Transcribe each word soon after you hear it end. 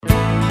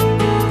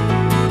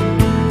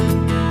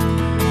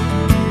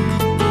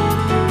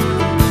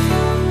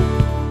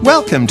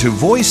Welcome to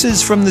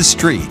Voices from the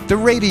Street, the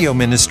radio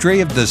ministry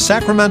of the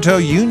Sacramento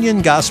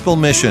Union Gospel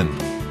Mission.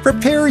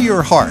 Prepare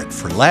your heart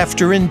for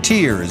laughter and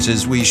tears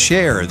as we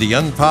share the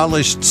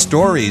unpolished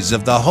stories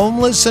of the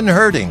homeless and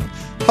hurting,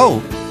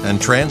 hope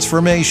and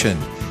transformation.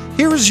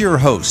 Here is your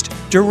host,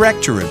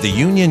 Director of the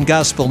Union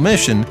Gospel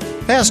Mission,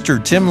 Pastor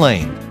Tim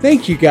Lane.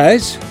 Thank you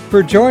guys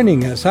for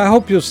joining us. I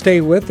hope you'll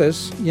stay with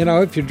us. You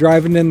know, if you're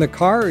driving in the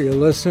car or you're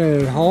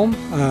listening at home,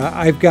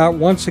 I've got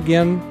once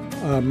again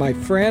my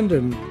friend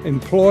and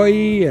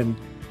employee and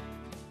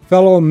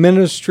fellow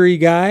ministry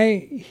guy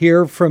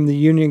here from the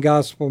Union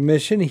Gospel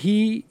Mission.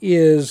 He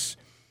is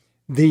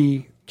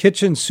the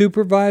kitchen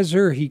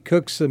supervisor. He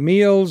cooks the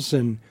meals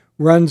and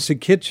runs the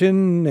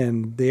kitchen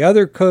and the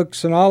other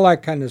cooks and all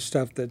that kind of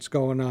stuff that's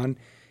going on.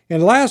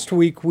 And last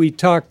week we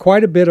talked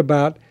quite a bit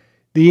about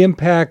the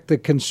impact the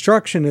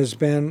construction has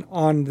been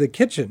on the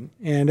kitchen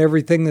and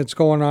everything that's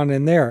going on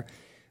in there.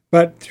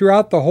 But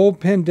throughout the whole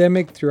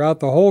pandemic, throughout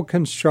the whole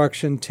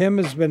construction, Tim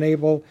has been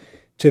able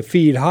to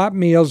feed hot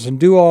meals and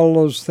do all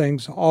those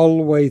things all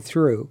the way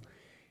through.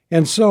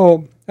 And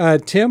so,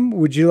 Tim,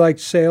 would you like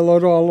to say hello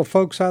to all the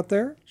folks out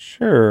there?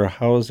 Sure.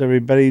 How's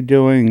everybody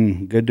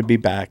doing? Good to be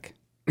back.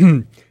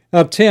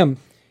 Now, Tim,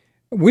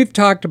 we've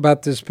talked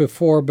about this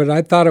before, but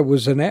I thought it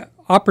was an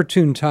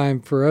opportune time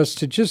for us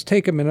to just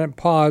take a minute,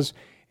 pause,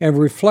 and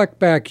reflect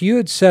back. You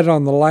had said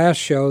on the last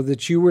show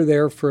that you were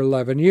there for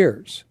 11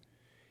 years.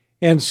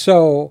 And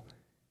so,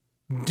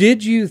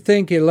 did you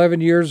think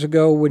 11 years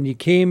ago when you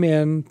came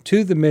in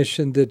to the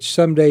mission that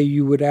someday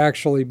you would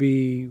actually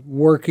be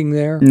working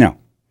there? No,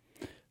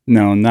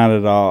 not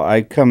at all.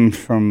 I come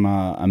from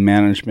a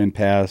management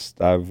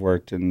past. I've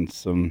worked in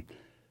some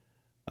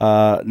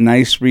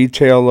nice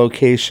retail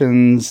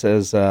locations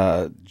as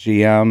a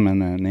GM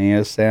and an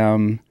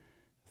ASM,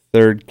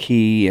 third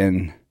key,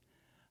 and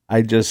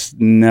I just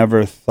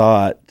never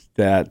thought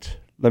that.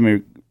 Let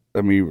me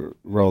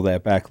roll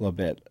that back a little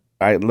bit.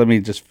 Let me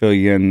just fill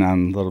you in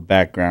on a little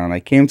background. I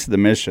came to the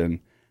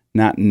mission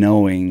not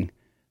knowing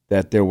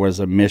that there was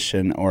a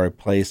mission or a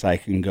place I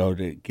can go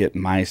to get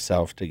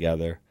myself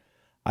together.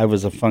 I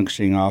was a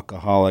functioning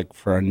alcoholic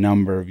for a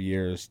number of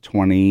years,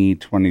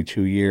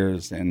 22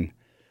 years, and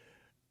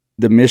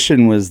the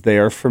mission was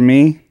there for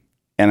me,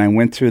 and I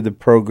went through the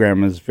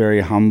program. It was very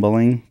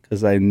humbling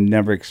because I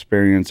never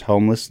experienced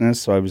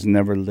homelessness, so I was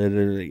never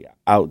literally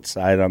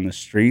outside on the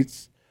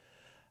streets.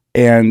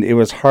 And it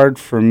was hard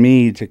for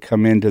me to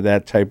come into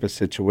that type of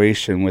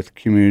situation with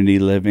community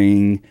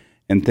living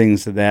and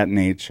things of that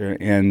nature.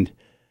 And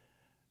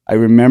I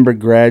remember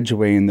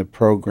graduating the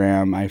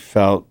program, I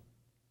felt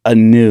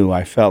anew.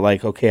 I felt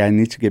like, okay, I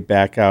need to get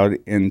back out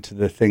into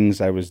the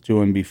things I was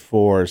doing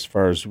before as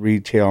far as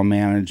retail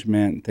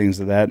management,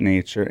 things of that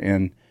nature.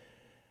 And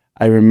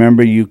I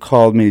remember you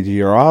called me to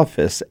your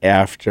office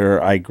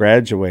after I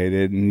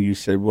graduated, and you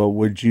said, well,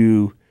 would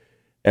you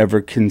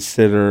ever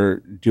consider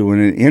doing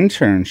an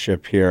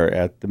internship here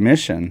at the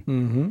mission?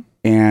 Mm-hmm.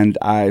 And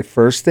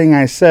first thing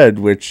I said,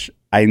 which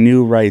I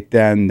knew right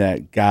then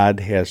that God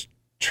has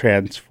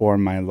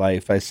transformed my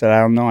life, I said,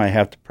 I don't know, I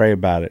have to pray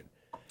about it.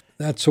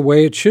 That's the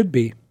way it should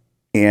be.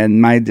 And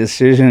my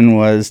decision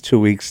was 2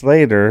 weeks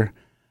later,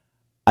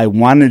 I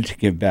wanted to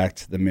give back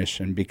to the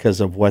mission because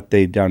of what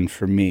they'd done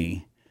for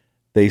me.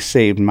 They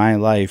saved my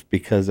life,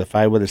 because if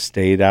I would have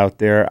stayed out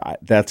there,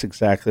 that's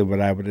exactly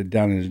what I would have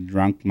done, is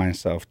drunk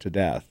myself to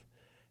death.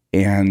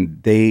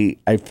 And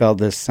I felt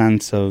this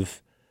sense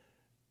of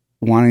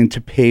wanting to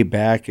pay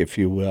back, if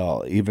you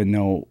will, even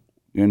though,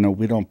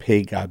 we don't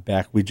pay God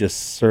back, we just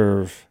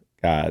serve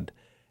God.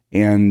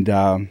 And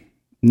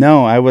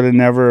no, I would have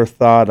never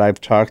thought. I've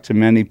talked to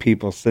many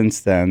people since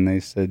then. They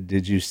said,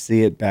 did you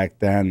see it back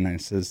then? And I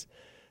says,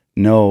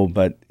 no,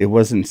 but it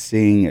wasn't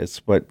seeing, it's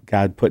what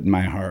God put in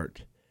my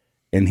heart.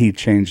 And he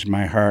changed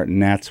my heart,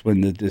 and that's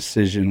when the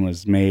decision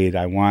was made.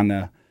 I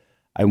wanna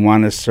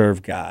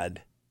serve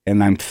God,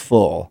 and I'm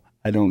full.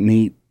 I don't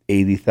need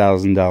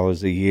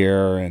 $80,000 a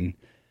year and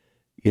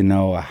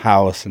a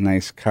house, a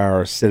nice car,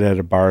 or sit at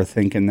a bar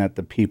thinking that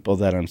the people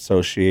that I'm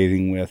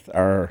associating with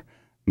are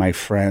my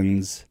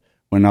friends,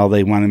 when all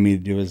they wanted me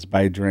to do is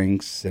buy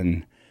drinks,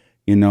 and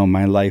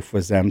my life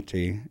was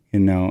empty.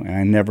 And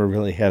I never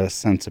really had a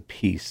sense of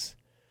peace.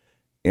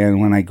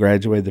 And when I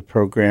graduated the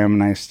program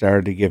and I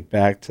started to give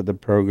back to the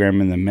program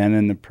and the men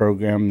in the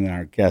program and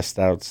our guests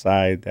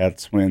outside,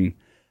 that's when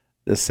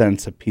the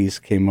sense of peace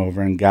came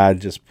over, and God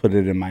just put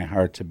it in my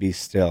heart to be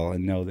still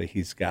and know that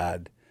he's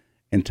God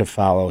and to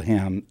follow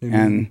him. Mm-hmm.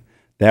 And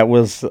that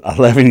was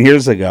 11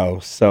 years ago.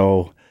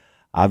 So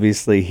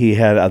obviously he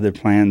had other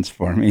plans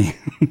for me.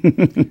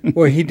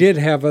 Well, he did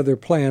have other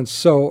plans.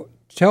 So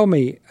tell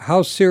me,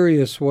 how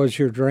serious was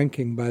your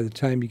drinking by the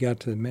time you got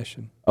to the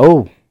mission?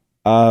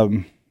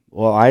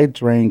 Well, I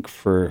drank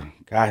for,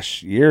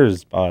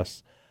 years,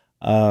 boss.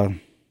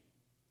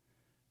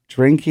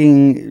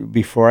 Drinking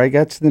before I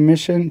got to the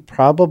mission,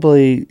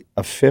 probably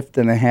a fifth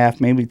and a half,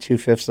 maybe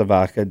 2/5 of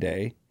vodka a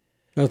day.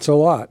 That's a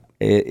lot.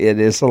 It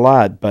is a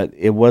lot, but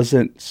it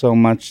wasn't so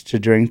much to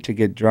drink to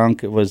get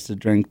drunk. It was to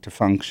drink to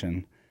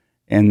function.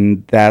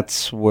 And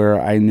that's where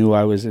I knew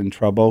I was in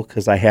trouble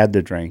because I had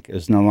to drink. It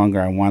was no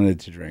longer I wanted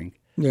to drink.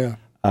 Yeah.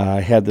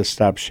 I had to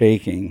stop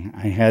shaking.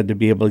 I had to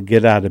be able to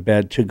get out of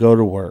bed to go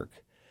to work.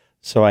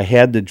 So I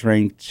had to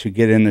drink to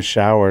get in the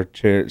shower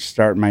to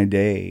start my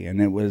day. And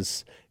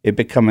it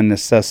became a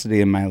necessity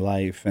in my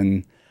life.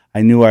 And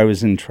I knew I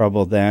was in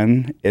trouble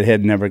then. It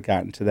had never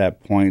gotten to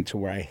that point to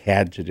where I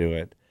had to do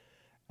it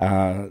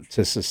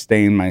to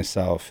sustain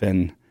myself.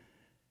 And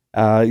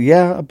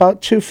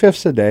about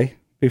 2/5 a day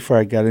before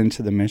I got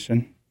into the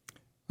mission.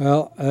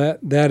 Well,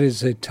 that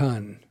is a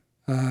ton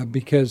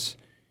because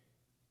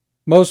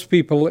most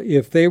people,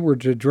 if they were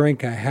to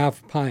drink a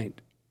half pint,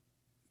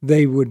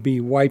 they would be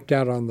wiped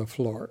out on the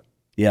floor.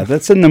 Yeah,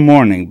 that's in the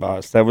morning,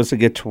 boss. That was to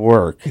get to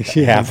work,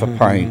 half a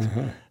pint.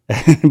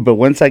 But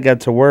once I got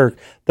to work,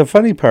 the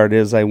funny part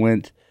is I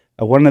went,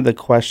 one of the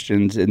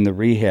questions in the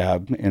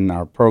rehab in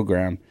our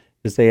program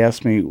is they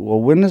asked me,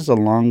 well, when is the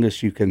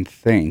longest you can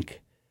think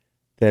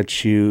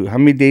how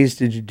many days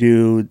did you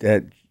do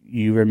that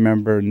you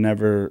remember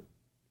never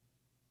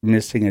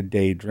missing a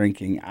day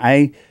drinking?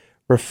 I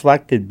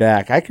reflected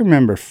back. I can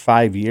remember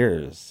 5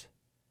 years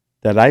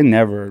that I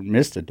never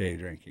missed a day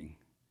drinking.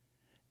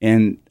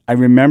 And I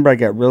remember I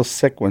got real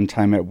sick one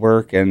time at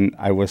work, and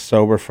I was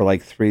sober for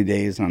like 3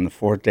 days. On the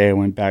 4th day, I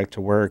went back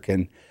to work,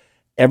 and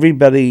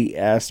everybody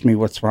asked me,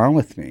 what's wrong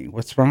with me?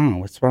 What's wrong?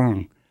 What's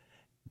wrong?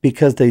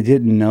 Because they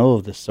didn't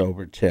know the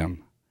sober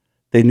Tim.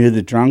 They knew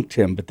the drunk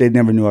Tim, but they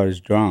never knew I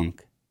was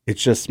drunk.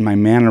 It's just my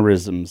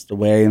mannerisms, the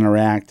way I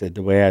interacted,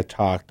 the way I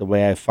talked, the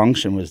way I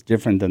functioned was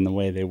different than the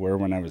way they were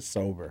when I was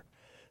sober.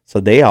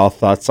 So they all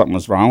thought something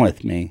was wrong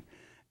with me.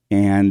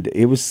 And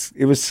it was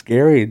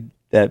scary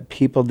that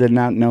people did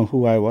not know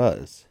who I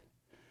was.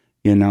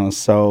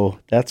 So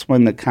that's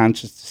when the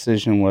conscious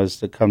decision was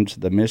to come to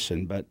the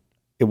mission. But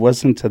it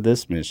wasn't to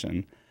this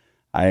mission.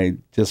 I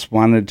just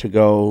wanted to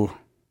go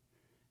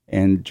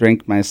and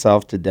drink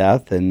myself to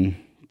death and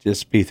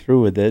just be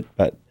through with it.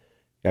 But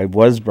I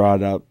was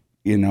brought up,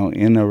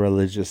 in a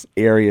religious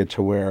area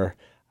to where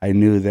I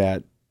knew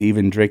that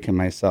even drinking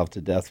myself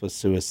to death was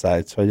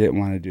suicide, so I didn't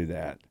want to do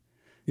that.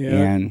 Yeah,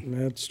 and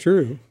that's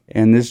true.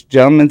 And this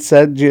gentleman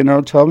said,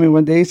 told me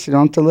one day, you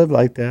don't have to live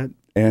like that.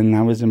 And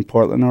I was in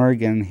Portland,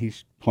 Oregon. He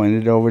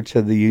pointed over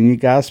to the Union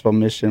Gospel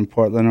Mission in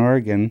Portland,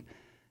 Oregon.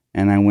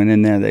 And I went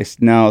in there. They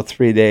said, no,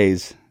 3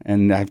 days.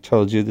 And I've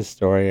told you the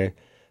story.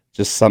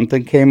 Just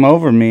something came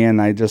over me,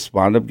 and I just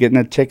wound up getting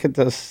a ticket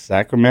to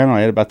Sacramento.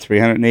 I had about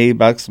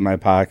 $380 in my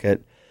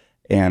pocket,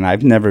 and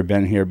I've never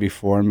been here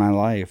before in my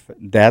life.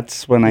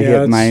 That's when I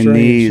hit my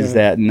knees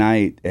that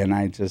night, and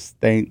I just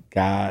thank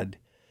God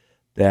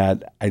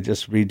that I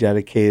just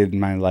rededicated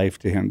my life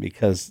to him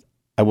because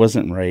I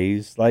wasn't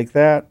raised like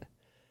that,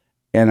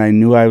 and I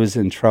knew I was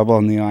in trouble,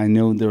 and I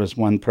knew there was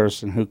one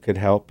person who could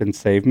help and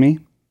save me,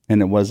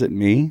 and it wasn't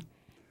me.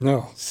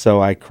 No.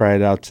 So I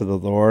cried out to the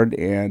Lord,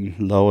 and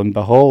lo and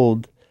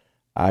behold,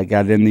 I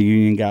got in the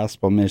Union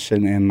Gospel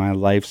Mission, and my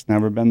life's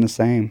never been the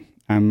same.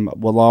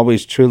 Will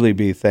always truly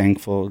be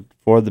thankful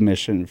for the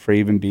mission, for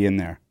even being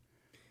there.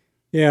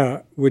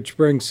 Yeah, which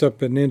brings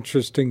up an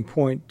interesting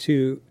point,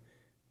 too.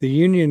 The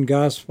Union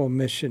Gospel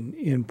Mission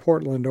in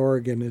Portland,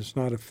 Oregon is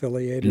not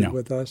affiliated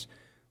with us.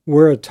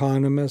 We're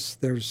autonomous.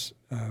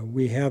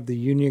 We have the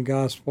Union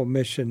Gospel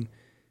Mission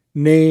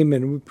name,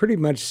 and we pretty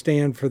much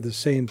stand for the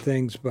same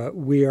things, but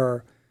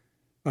we're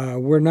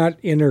not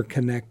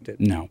interconnected.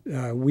 No.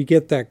 We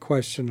get that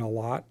question a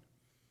lot.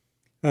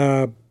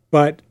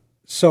 But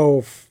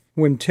so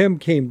when Tim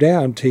came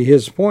down, to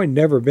his point,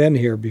 never been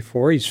here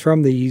before. He's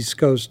from the East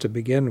Coast to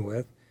begin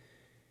with,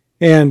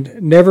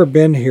 and never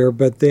been here,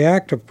 but the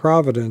act of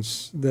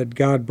providence that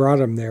God brought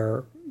him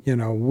there,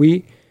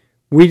 we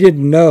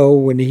didn't know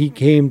when he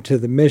came to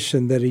the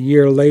mission that a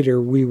year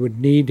later we would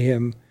need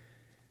him.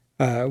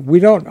 We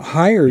don't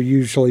hire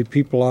usually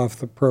people off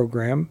the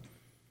program.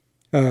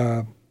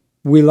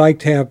 We like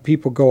to have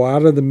people go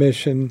out of the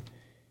mission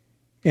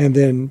and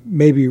then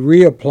maybe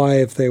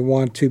reapply if they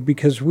want to,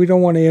 because we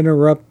don't want to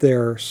interrupt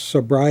their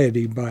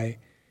sobriety by,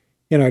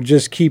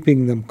 just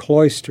keeping them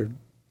cloistered.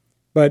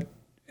 But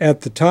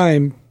at the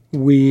time,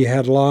 we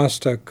had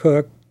lost a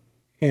cook,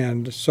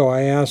 and so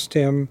I asked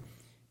him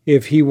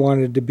if he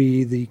wanted to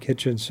be the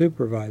kitchen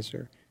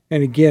supervisor.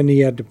 And again, he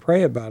had to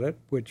pray about it,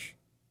 which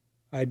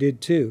I did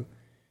too.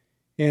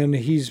 And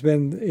it's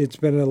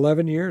been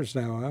 11 years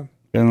now, huh?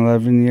 Been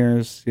 11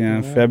 years,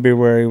 yeah.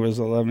 February was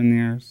 11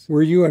 years.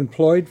 Were you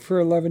employed for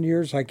 11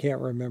 years? I can't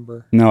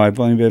remember. No, I've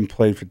only been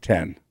employed for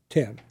 10.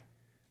 10.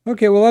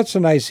 Okay, well, that's a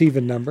nice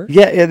even number.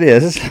 Yeah, it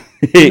is.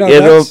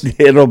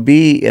 It'll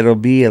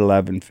be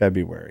 11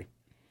 February.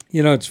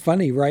 It's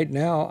funny. Right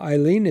now,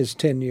 Eileen is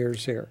 10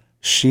 years here.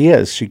 She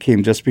is. She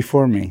came just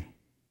before me.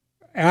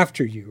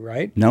 After you,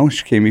 right? No,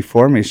 she came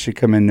before me. She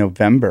came in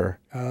November.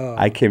 Oh.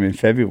 I came in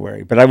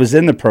February. But I was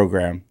in the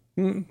program.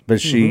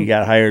 But she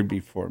got hired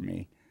before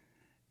me.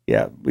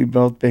 Yeah, we've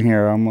both been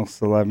here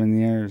almost 11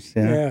 years.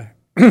 Yeah.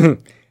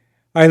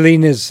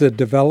 Eileen is the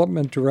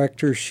development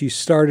director. She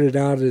started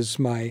out as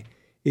my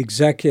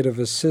executive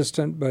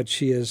assistant, but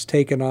she has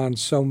taken on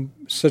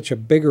such a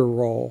bigger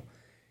role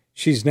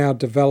She's now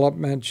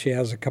development. She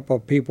has a couple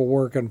of people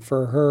working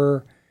for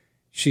her.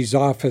 She's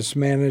office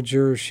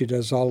manager. She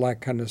does all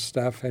that kind of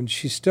stuff. And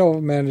she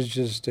still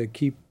manages to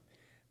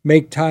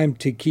make time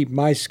to keep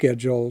my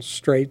schedule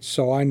straight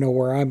so I know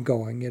where I'm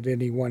going at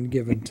any one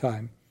given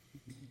time.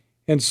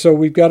 And so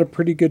we've got a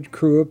pretty good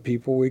crew of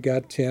people. We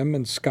got Tim,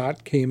 and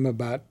Scott came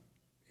about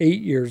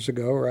 8 years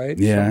ago, right?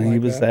 Yeah, something he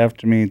like was that.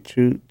 after me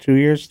 3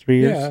 years.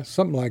 Yeah,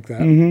 something like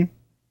that.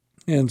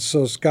 Mm-hmm. And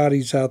so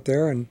Scotty's out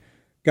there and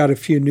got a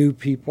few new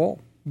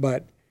people.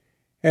 But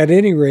at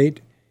any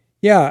rate,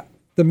 yeah,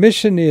 the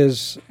mission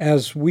is,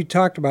 as we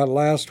talked about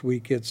last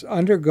week, it's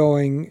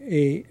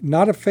undergoing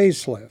not a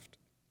facelift,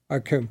 a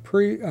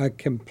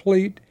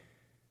complete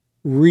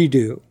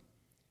redo.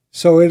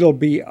 So it'll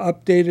be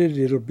updated,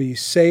 it'll be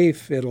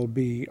safe, it'll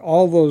be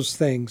all those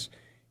things.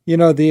 You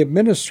know, the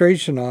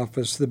administration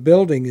office, the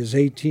building is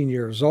 18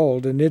 years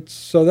old, and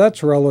so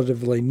that's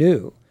relatively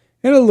new.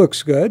 And it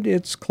looks good,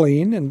 it's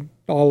clean and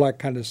all that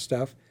kind of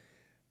stuff.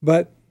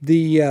 But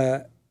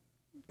the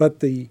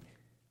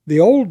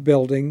old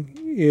building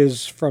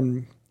is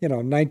from,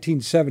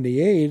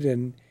 1978,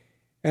 and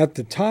at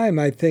the time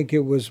I think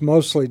it was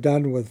mostly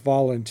done with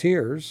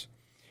volunteers.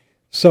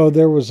 So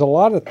there was a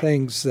lot of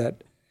things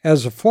that,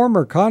 as a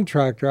former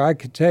contractor, I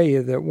could tell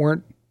you that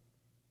weren't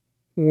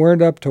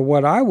up to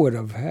what I would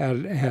have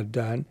had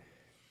done.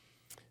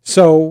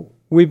 So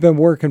we've been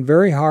working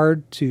very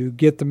hard to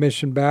get the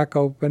mission back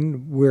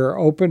open. We're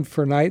open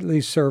for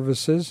nightly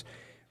services.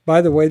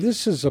 By the way,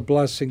 this is a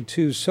blessing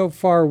too. So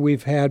far,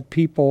 we've had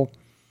people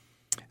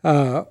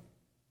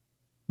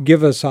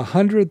give us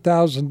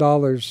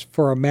 $100,000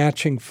 for a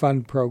matching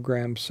fund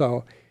program.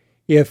 So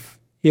if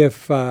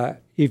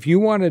you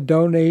want to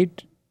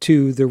donate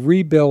to the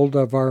rebuild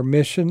of our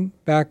mission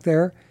back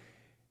there,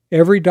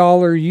 every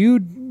dollar you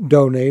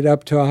donate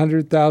up to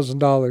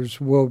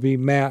 $100,000 will be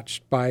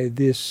matched by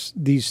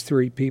these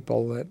three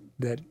people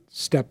that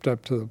stepped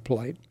up to the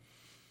plate.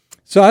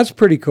 So that's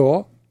pretty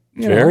cool.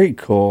 Very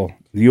cool.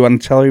 You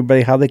want to tell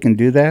everybody how they can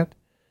do that?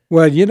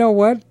 Well, you know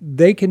what?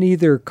 They can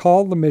either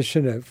call the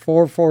mission at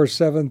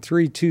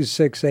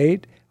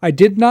 447-3268. I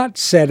did not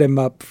set him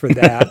up for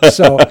that.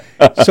 So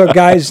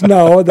guys,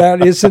 no,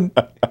 that isn't.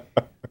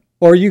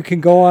 Or you can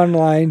go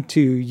online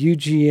to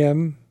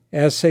ugmsac.com,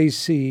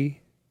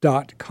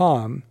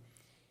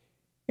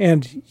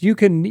 and you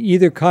can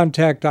either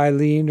contact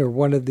Eileen or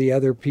one of the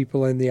other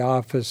people in the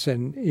office,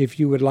 and if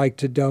you would like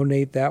to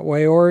donate that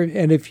way,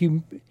 and if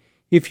you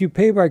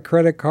pay by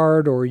credit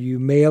card or you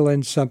mail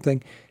in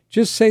something,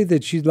 just say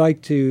that you'd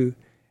like to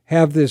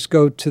have this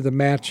go to the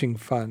matching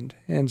fund,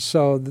 and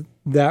so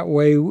that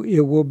way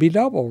it will be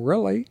double,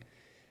 really.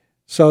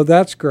 So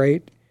that's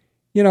great.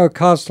 It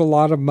costs a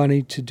lot of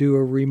money to do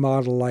a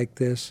remodel like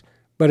this,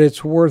 but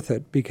it's worth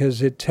it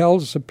because it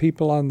tells the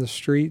people on the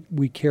street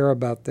we care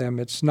about them.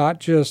 It's not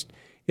just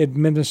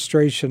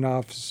administration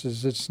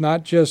offices. It's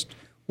not just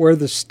where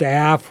the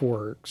staff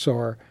works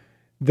or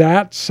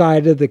that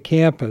side of the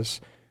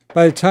campus.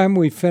 By the time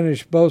we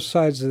finish, both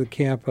sides of the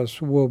campus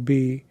will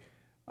be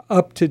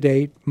up to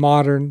date,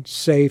 modern,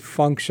 safe,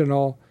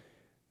 functional,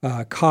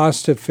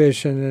 cost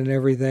efficient, and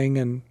everything.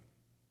 And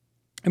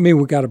I mean,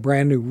 we've got a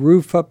brand new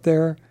roof up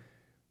there.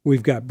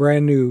 We've got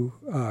brand new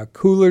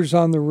coolers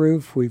on the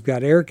roof. We've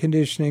got air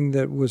conditioning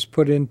that was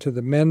put into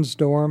the men's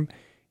dorm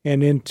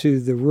and into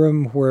the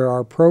room where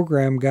our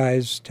program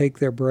guys take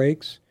their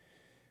breaks.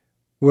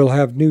 We'll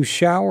have new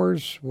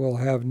showers. We'll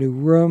have new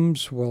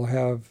rooms. We'll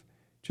have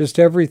just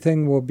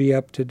everything will be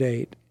up to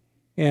date.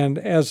 And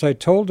as I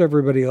told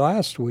everybody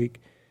last week,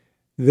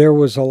 there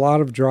was a lot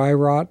of dry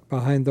rot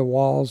behind the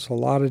walls, a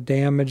lot of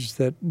damage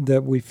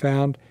that we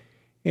found.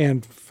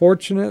 And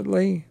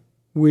fortunately,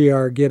 we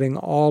are getting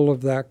all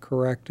of that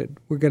corrected.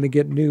 We're going to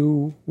get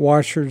new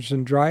washers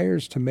and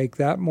dryers to make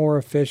that more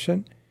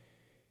efficient.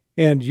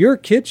 And your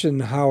kitchen,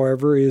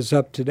 however, is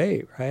up to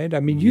date, right? I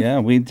mean, yeah,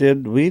 we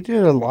did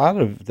a lot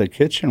of the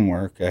kitchen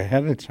work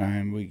ahead of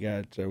time.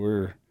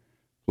 We're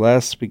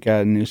blessed. We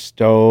got a new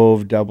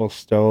stove, double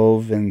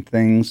stove, and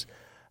things.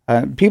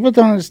 People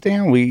don't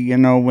understand.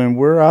 When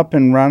we're up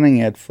and running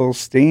at full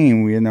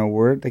steam,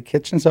 the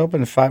kitchen's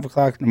open at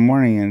 5:00 in the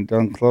morning and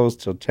don't close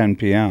till 10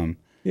 p.m.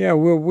 Yeah,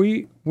 well,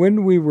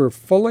 when we were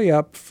fully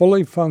up,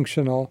 fully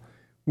functional,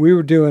 we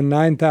were doing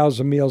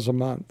 9,000 meals a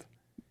month.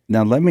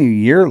 Now, let me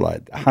year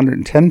like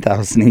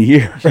 110,000 a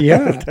year.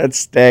 Yeah. That's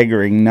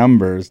staggering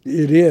numbers.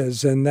 It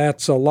is, and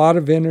that's a lot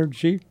of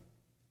energy,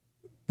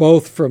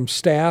 both from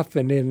staff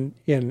and in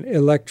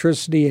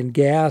electricity and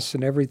gas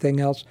and everything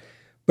else.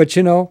 But,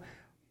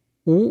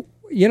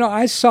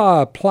 I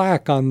saw a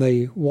plaque on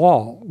the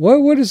wall.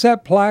 What is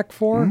that plaque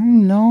for? I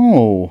don't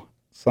know.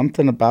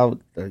 Something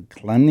about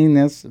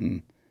cleanliness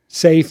and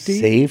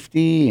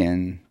safety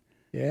and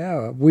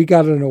yeah, we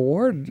got an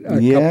award a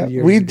couple years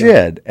ago. We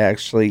did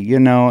actually,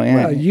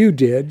 well, you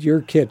did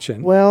your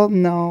kitchen. Well,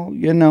 no,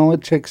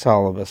 it takes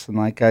all of us, and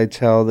like I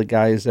tell the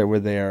guys that were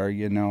there,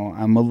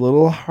 I'm a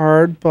little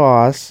hard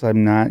boss.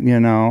 I'm not,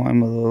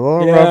 I'm a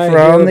little rough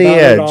around the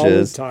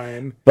edges. All the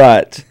time.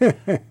 But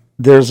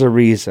there's a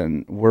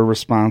reason we're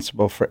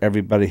responsible for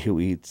everybody who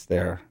eats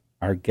there.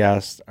 our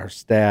guests, our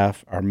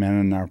staff, our men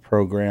in our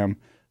program.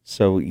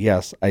 So,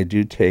 yes, I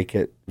do take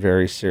it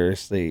very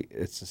seriously.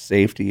 It's a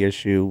safety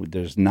issue.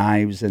 There's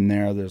knives in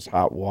there, there's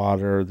hot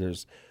water,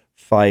 there's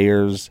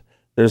fires,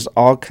 there's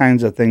all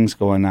kinds of things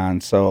going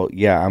on. So,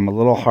 yeah, I'm a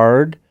little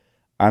hard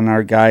on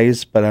our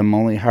guys, but I'm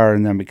only hard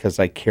on them because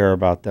I care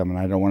about them and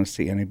I don't want to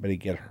see anybody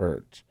get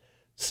hurt.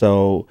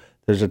 So,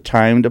 there's a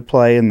time to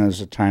play and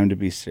there's a time to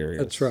be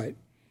serious. That's right.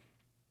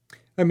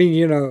 I mean,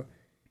 you know,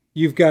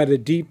 you've got a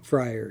deep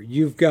fryer,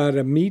 you've got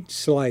a meat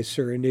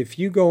slicer, and if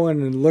you go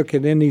in and look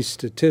at any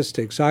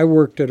statistics, I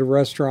worked at a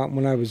restaurant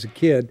when I was a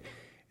kid,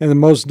 and the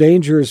most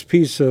dangerous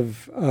piece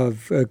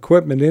of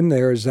equipment in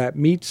there is that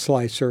meat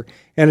slicer.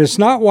 And it's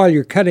not while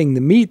you're cutting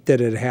the meat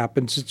that it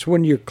happens, it's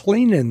when you're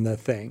cleaning the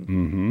thing.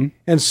 Mm-hmm.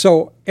 And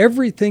so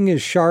everything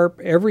is sharp,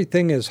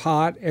 everything is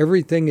hot,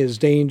 everything is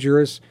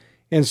dangerous,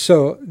 and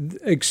so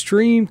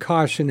extreme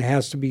caution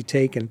has to be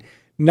taken.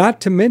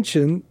 Not to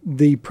mention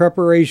the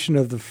preparation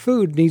of the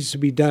food needs to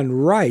be done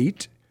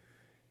right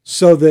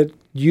so that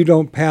you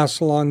don't pass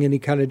along any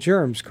kind of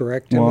germs,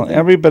 correct, Timothy? Well,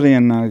 everybody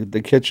in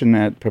the kitchen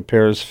that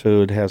prepares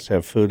food has to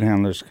have food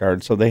handler's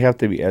cards, so they have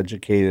to be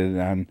educated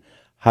on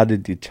how to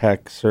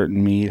detect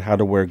certain meat, how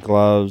to wear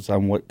gloves,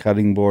 on what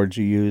cutting boards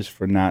you use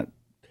for not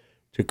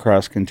to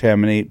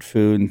cross-contaminate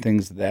food and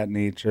things of that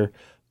nature.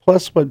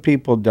 Plus, what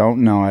people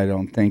don't know, I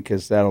don't think,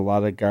 is that a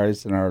lot of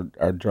guys in our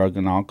drug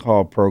and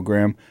alcohol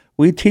program,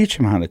 we teach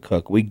them how to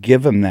cook. We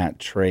give them that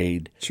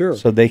trade, Sure,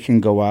 so they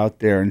can go out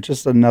there and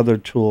just another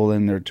tool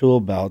in their tool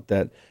belt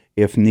that,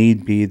 if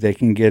need be, they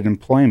can get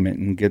employment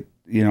and get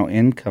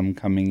income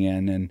coming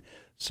in. And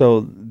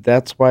so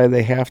that's why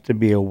they have to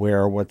be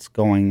aware of what's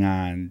going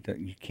on.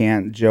 You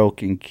can't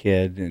joke and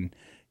kid, and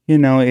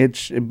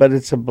but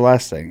it's a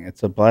blessing.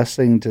 It's a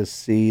blessing to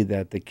see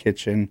that the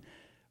kitchen,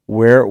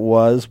 where it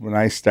was when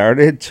I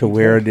started to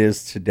where it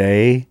is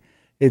today,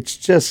 it's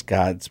just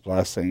God's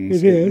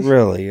blessings. It is. It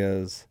really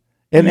is.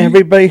 And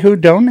everybody who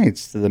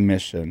donates to the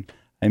mission.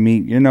 I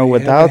mean,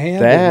 without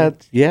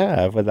that,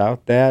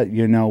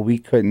 we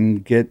couldn't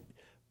get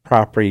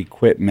proper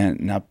equipment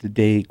and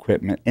up-to-date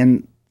equipment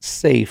and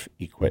safe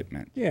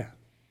equipment. Yeah,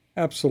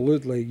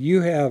 absolutely.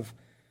 You have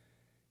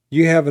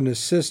an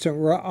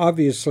assistant.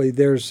 Obviously,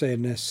 there's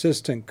an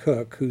assistant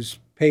cook who's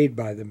paid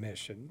by the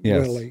mission,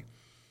 yes. Really.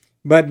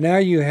 But now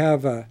you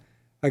have a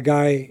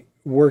guy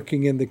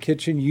working in the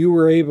kitchen. You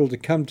were able to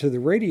come to the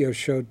radio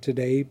show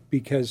today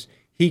because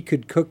he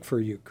could cook for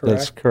you, correct?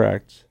 That's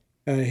correct.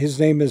 His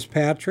name is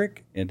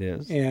Patrick. It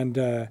is.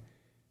 And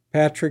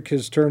Patrick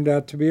has turned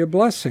out to be a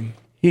blessing.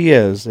 He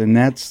is, and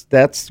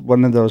that's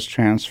one of those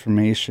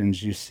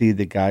transformations. You see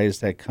the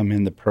guys that come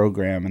in the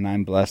program, and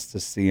I'm blessed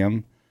to see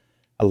them.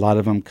 A lot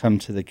of them come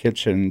to the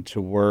kitchen to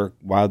work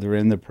while they're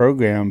in the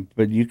program,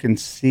 but you can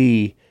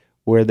see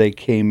where they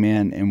came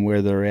in and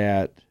where they're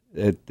at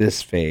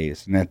this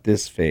phase, and at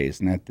this phase,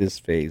 and at this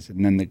phase,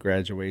 and then the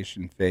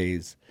graduation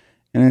phase.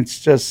 And it's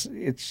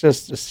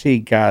just to see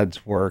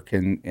God's work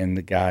in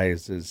the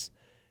guys is,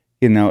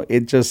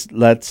 it just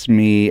lets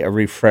me, a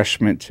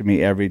refreshment to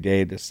me every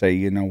day to say,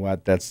 you know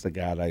what, that's the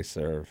God I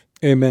serve.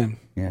 Amen.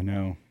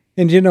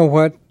 And you know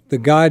what? The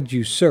God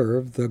you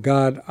serve, the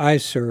God I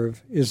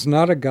serve, is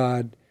not a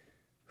God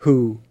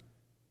who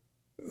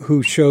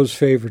shows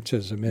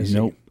favoritism, is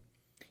Nope.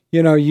 he?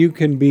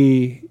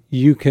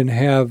 You can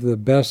have the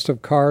best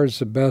of cars,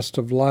 the best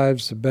of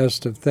lives, the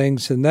best of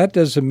things, and that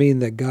doesn't mean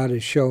that God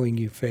is showing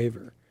you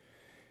favor.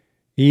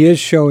 He is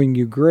showing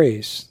you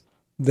grace,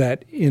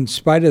 that in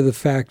spite of the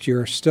fact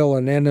you're still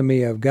an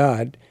enemy of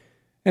God,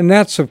 and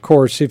that's, of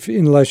course,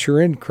 unless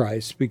you're in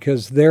Christ,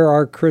 because there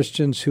are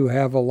Christians who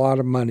have a lot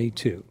of money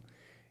too.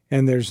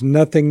 And there's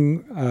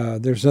nothing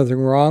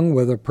wrong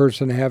with a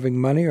person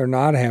having money or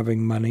not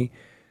having money,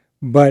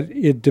 but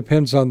it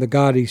depends on the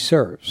God he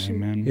serves.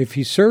 Amen. If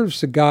he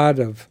serves the God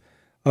of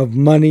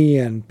money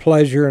and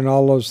pleasure and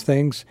all those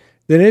things,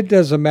 then it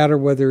doesn't matter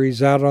whether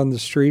he's out on the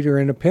street or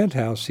in a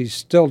penthouse. He's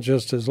still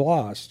just as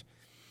lost.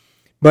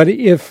 But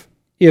if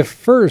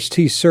first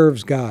he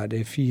serves God,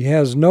 if he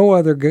has no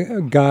other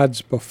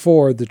gods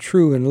before the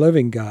true and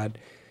living God,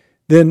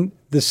 then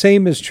the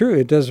same is true.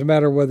 It doesn't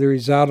matter whether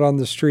he's out on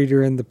the street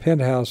or in the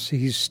penthouse.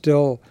 He's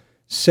still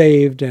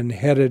saved and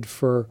headed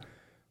for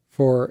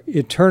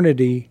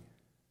eternity,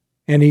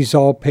 and he's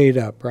all paid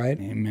up, right?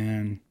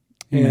 Amen.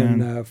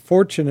 And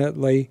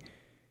fortunately,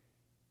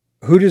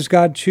 who does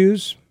God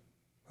choose?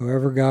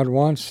 Whoever God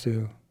wants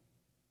to.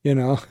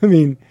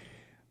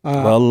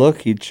 Well,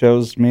 look, he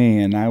chose me,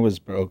 and I was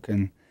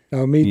broken.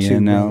 Oh, me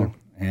too, brother.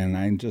 And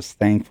I'm just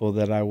thankful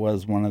that I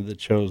was one of the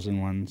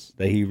chosen ones,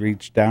 that he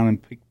reached down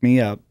and picked me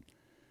up.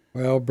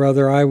 Well,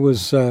 brother, I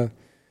was a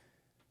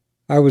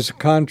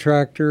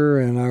contractor,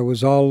 and I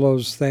was all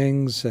those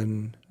things,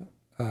 and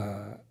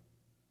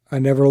I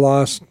never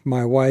lost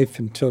my wife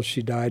until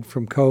she died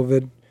from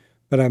COVID.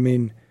 But I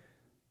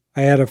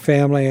had a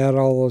family, I had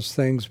all those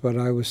things, but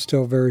I was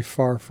still very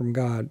far from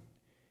God.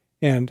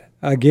 And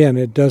again,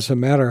 it doesn't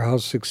matter how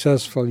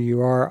successful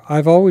you are.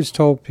 I've always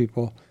told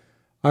people,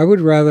 I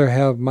would rather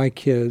have my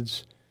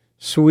kids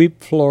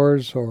sweep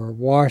floors or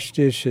wash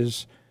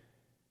dishes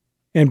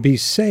and be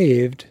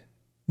saved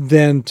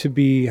than to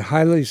be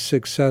highly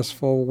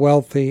successful,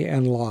 wealthy,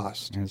 and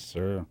lost. Yes,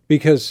 sir.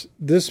 Because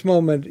this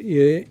moment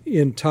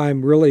in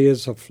time really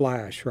is a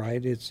flash,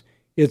 right?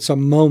 It's a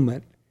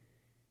moment.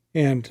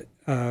 And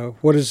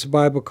what does the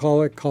Bible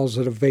call it? It calls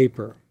it a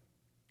vapor.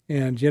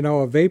 And,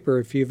 a vapor,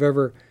 if you've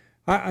ever...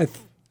 I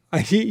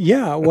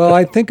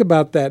think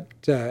about that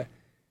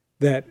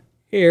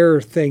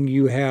air thing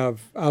you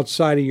have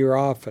outside of your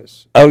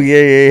office. Oh,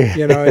 yeah.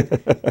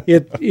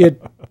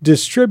 It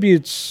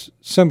distributes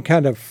some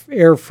kind of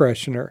air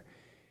freshener,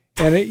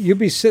 and you'll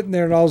be sitting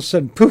there, and all of a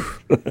sudden,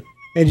 poof,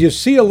 and you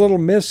see a little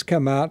mist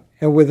come out,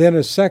 and within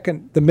a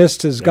second, the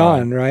mist is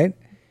gone, right?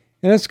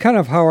 And that's kind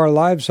of how our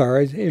lives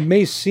are. It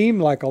may seem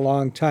like a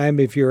long time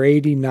if you're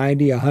 80,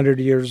 90, 100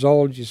 years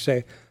old. You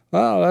say,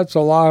 well, that's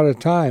a lot of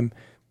time.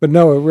 But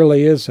no, it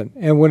really isn't.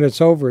 And when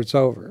it's over, it's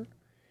over.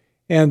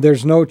 And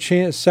there's no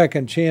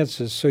second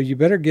chances, so you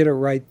better get it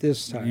right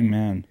this time.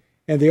 Amen.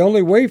 And the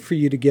only way for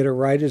you to get it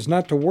right is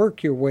not to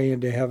work your way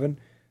into heaven,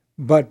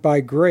 but by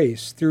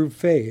grace, through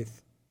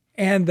faith,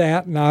 and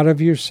that not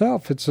of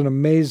yourself. It's an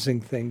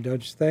amazing thing,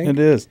 don't you think? It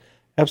is.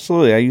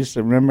 Absolutely. I used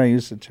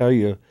to tell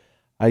you,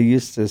 I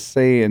used to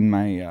say in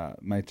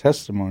my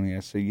testimony, I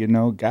say,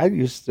 God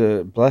used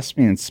to bless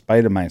me in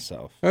spite of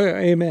myself.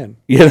 Amen.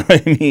 You know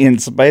what I mean? In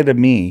spite of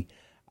me,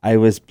 I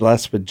was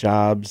blessed with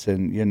jobs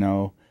and,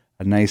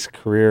 a nice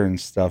career and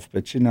stuff.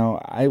 But,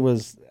 I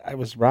was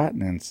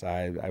rotten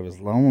inside. I was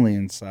lonely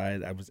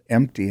inside. I was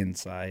empty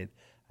inside.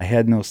 I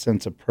had no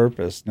sense of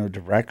purpose, no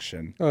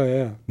direction. Oh,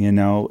 yeah.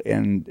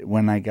 And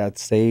when I got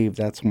saved,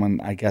 that's when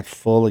I got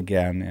full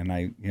again.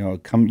 And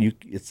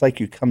it's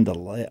like you come to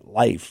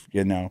life,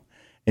 and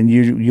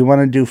you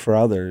want to do for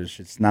others.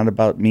 It's not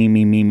about me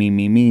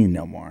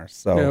no more.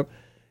 So, yep.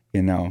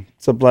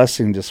 It's a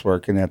blessing just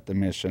working at the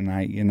mission.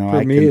 I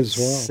can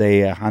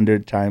say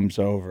 100 times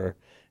over,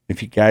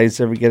 if you guys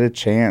ever get a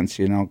chance,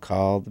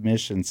 call the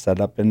mission,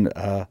 set up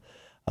a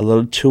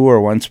little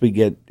tour once we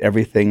get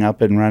everything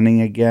up and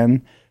running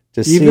again.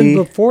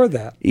 Before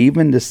that.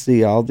 Even to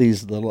see all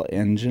these little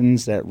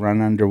engines that run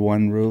under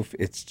one roof,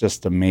 it's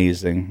just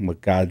amazing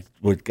what God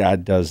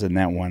does in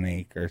that 1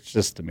 acre. It's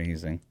just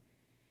amazing.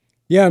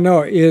 Yeah,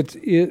 no,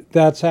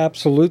 that's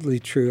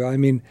absolutely true. I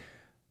mean,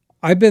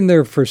 I've been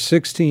there for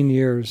 16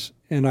 years,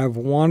 and I've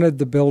wanted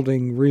the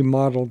building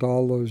remodeled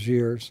all those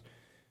years.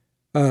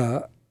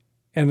 And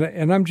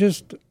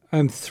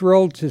I'm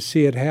thrilled to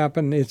see it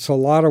happen. It's a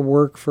lot of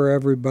work for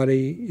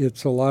everybody.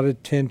 It's a lot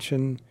of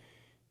tension.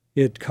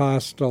 It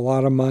costs a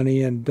lot of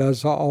money and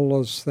does all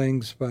those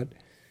things. But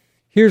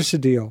here's the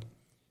deal.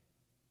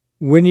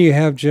 When you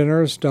have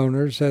generous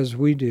donors, as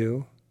we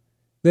do,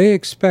 they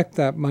expect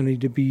that money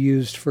to be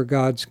used for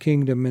God's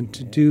kingdom and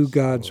to do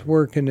God's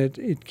work, and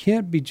it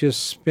can't be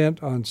just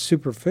spent on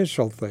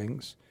superficial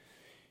things.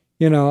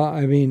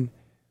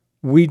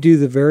 We do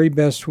the very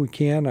best we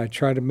can. I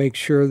try to make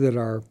sure that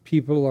our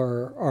people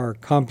are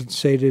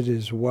compensated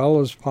as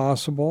well as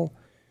possible.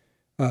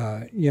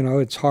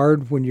 It's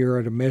hard when you're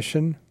at a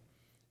mission.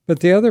 But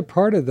the other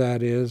part of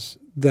that is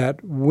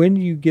that when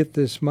you get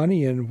this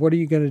money in, what are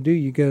you going to do?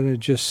 You're going to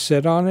just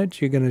sit on it?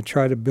 You're going to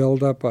try to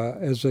build up,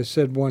 as I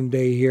said one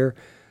day here,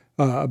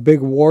 a big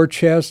war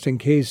chest in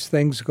case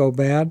things go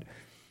bad?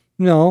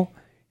 No.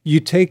 You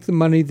take the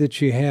money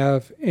that you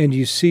have and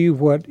you see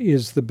what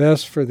is the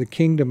best for the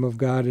kingdom of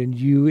God, and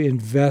you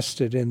invest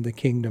it in the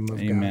kingdom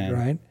of Amen. God,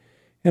 right?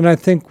 And I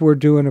think we're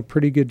doing a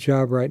pretty good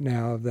job right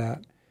now of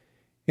that.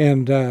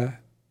 And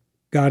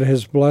God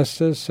has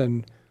blessed us,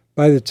 and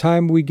by the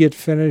time we get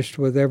finished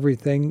with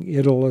everything,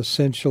 it'll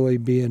essentially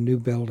be a new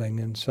building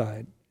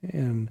inside,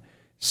 and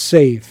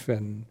safe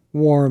and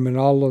warm and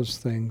all those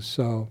things.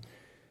 So,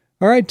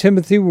 all right,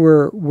 Timothy,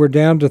 we're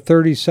down to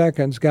 30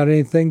 seconds. Got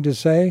anything to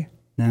say?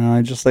 No,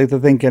 I'd just like to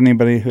thank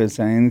anybody who has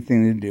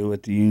anything to do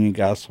with the Union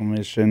Gospel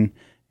Mission,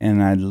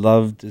 and I'd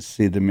love to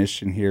see the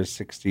mission here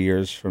 60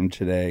 years from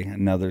today,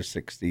 another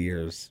 60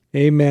 years.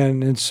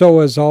 Amen. And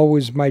so, as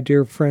always, my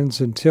dear friends,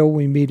 until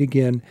we meet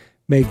again,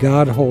 may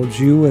God hold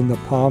you in the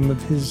palm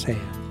of His hand.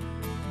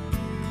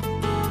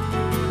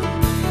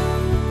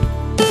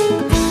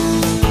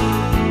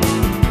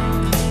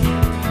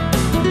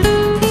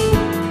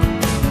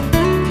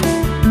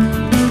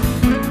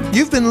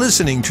 You've been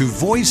listening to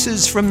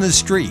Voices from the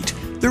Street,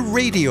 the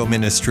radio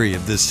ministry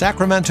of the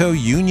Sacramento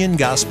Union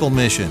Gospel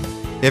Mission.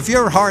 If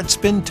your heart's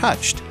been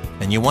touched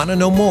and you want to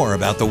know more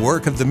about the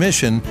work of the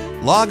mission,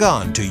 log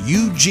on to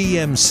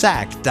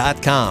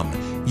ugmsac.com,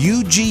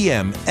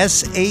 ugmsac.com.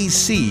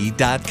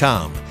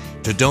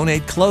 To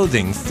donate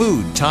clothing,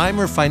 food,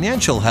 time, or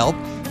financial help,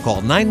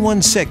 call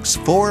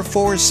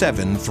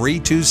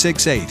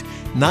 916-447-3268,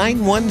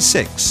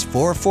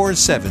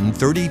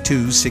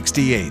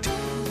 916-447-3268.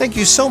 Thank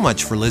you so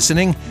much for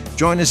listening.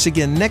 Join us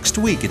again next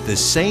week at the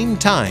same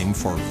time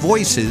for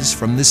Voices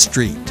from the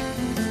Street.